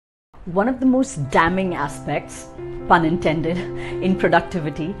One of the most damning aspects, pun intended, in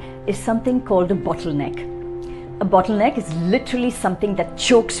productivity is something called a bottleneck. A bottleneck is literally something that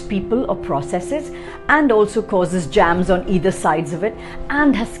chokes people or processes and also causes jams on either sides of it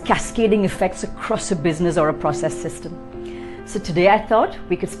and has cascading effects across a business or a process system. So today I thought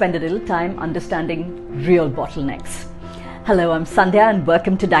we could spend a little time understanding real bottlenecks. Hello, I'm Sandhya and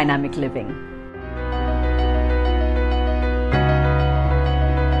welcome to Dynamic Living.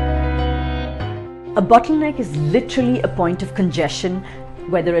 A bottleneck is literally a point of congestion,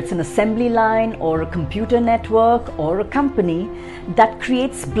 whether it's an assembly line or a computer network or a company, that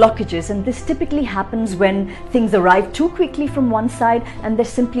creates blockages, and this typically happens when things arrive too quickly from one side and there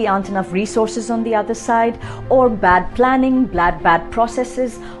simply aren't enough resources on the other side, or bad planning, bad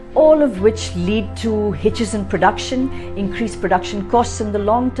processes, all of which lead to hitches in production, increased production costs in the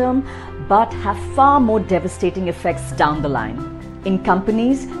long term, but have far more devastating effects down the line. In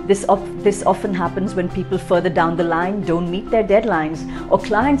companies, this often happens when people further down the line don't meet their deadlines, or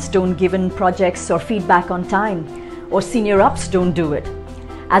clients don't give in projects or feedback on time, or senior ups don't do it,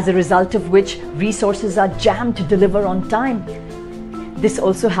 as a result of which resources are jammed to deliver on time. This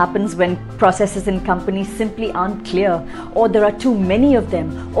also happens when processes in companies simply aren't clear, or there are too many of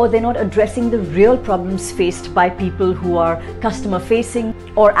them, or they're not addressing the real problems faced by people who are customer facing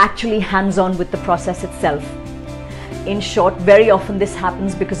or actually hands-on with the process itself. In short, very often this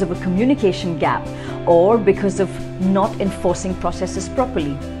happens because of a communication gap or because of not enforcing processes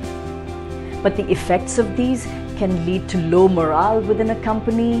properly. But the effects of these can lead to low morale within a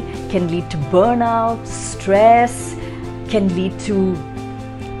company, can lead to burnout, stress, can lead to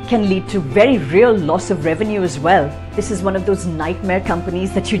very real loss of revenue as well. This is one of those nightmare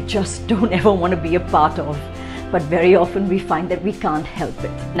companies that you just don't ever want to be a part of. But very often we find that we can't help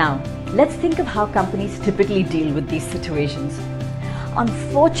it. Now, let's think of how companies typically deal with these situations.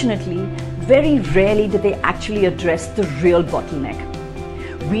 Unfortunately, very rarely do they actually address the real bottleneck.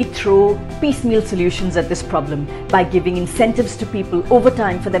 We throw piecemeal solutions at this problem by giving incentives to people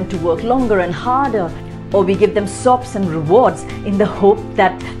overtime for them to work longer and harder, or we give them SOPs and rewards in the hope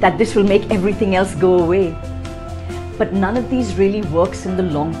that this will make everything else go away. But none of these really works in the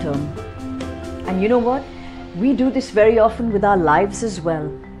long term. And you know what? We do this very often with our lives as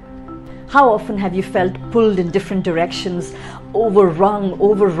well. How often have you felt pulled in different directions, overwrung,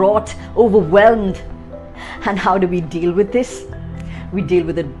 overwrought, overwhelmed? And how do we deal with this? We deal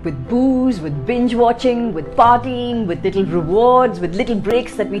with it with booze, with binge watching, with partying, with little rewards, with little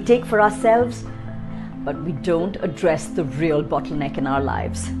breaks that we take for ourselves. But we don't address the real bottleneck in our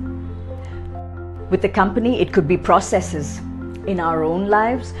lives. With the company, it could be processes. In our own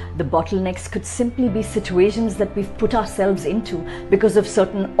lives, the bottlenecks could simply be situations that we've put ourselves into because of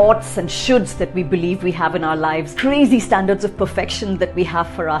certain oughts and shoulds that we believe we have in our lives, crazy standards of perfection that we have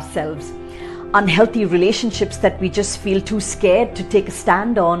for ourselves, unhealthy relationships that we just feel too scared to take a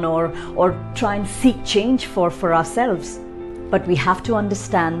stand on or try and seek change for ourselves. But we have to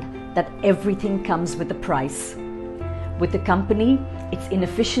understand that everything comes with a price. With the company, it's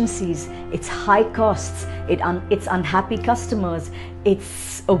inefficiencies, it's high costs, it's unhappy customers,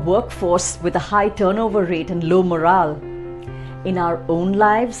 it's a workforce with a high turnover rate and low morale. In our own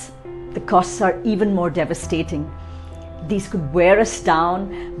lives, the costs are even more devastating. These could wear us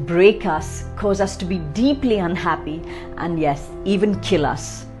down, break us, cause us to be deeply unhappy, and yes, even kill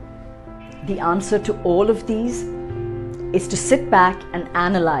us. The answer to all of these is to sit back and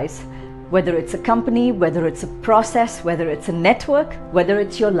analyze. Whether it's a company, whether it's a process, whether it's a network, whether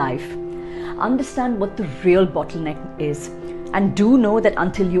it's your life. Understand what the real bottleneck is. And do know that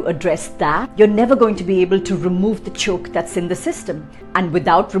until you address that, you're never going to be able to remove the choke that's in the system. And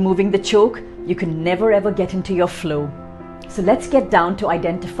without removing the choke, you can never ever get into your flow. So let's get down to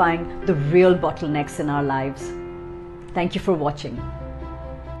identifying the real bottlenecks in our lives. Thank you for watching.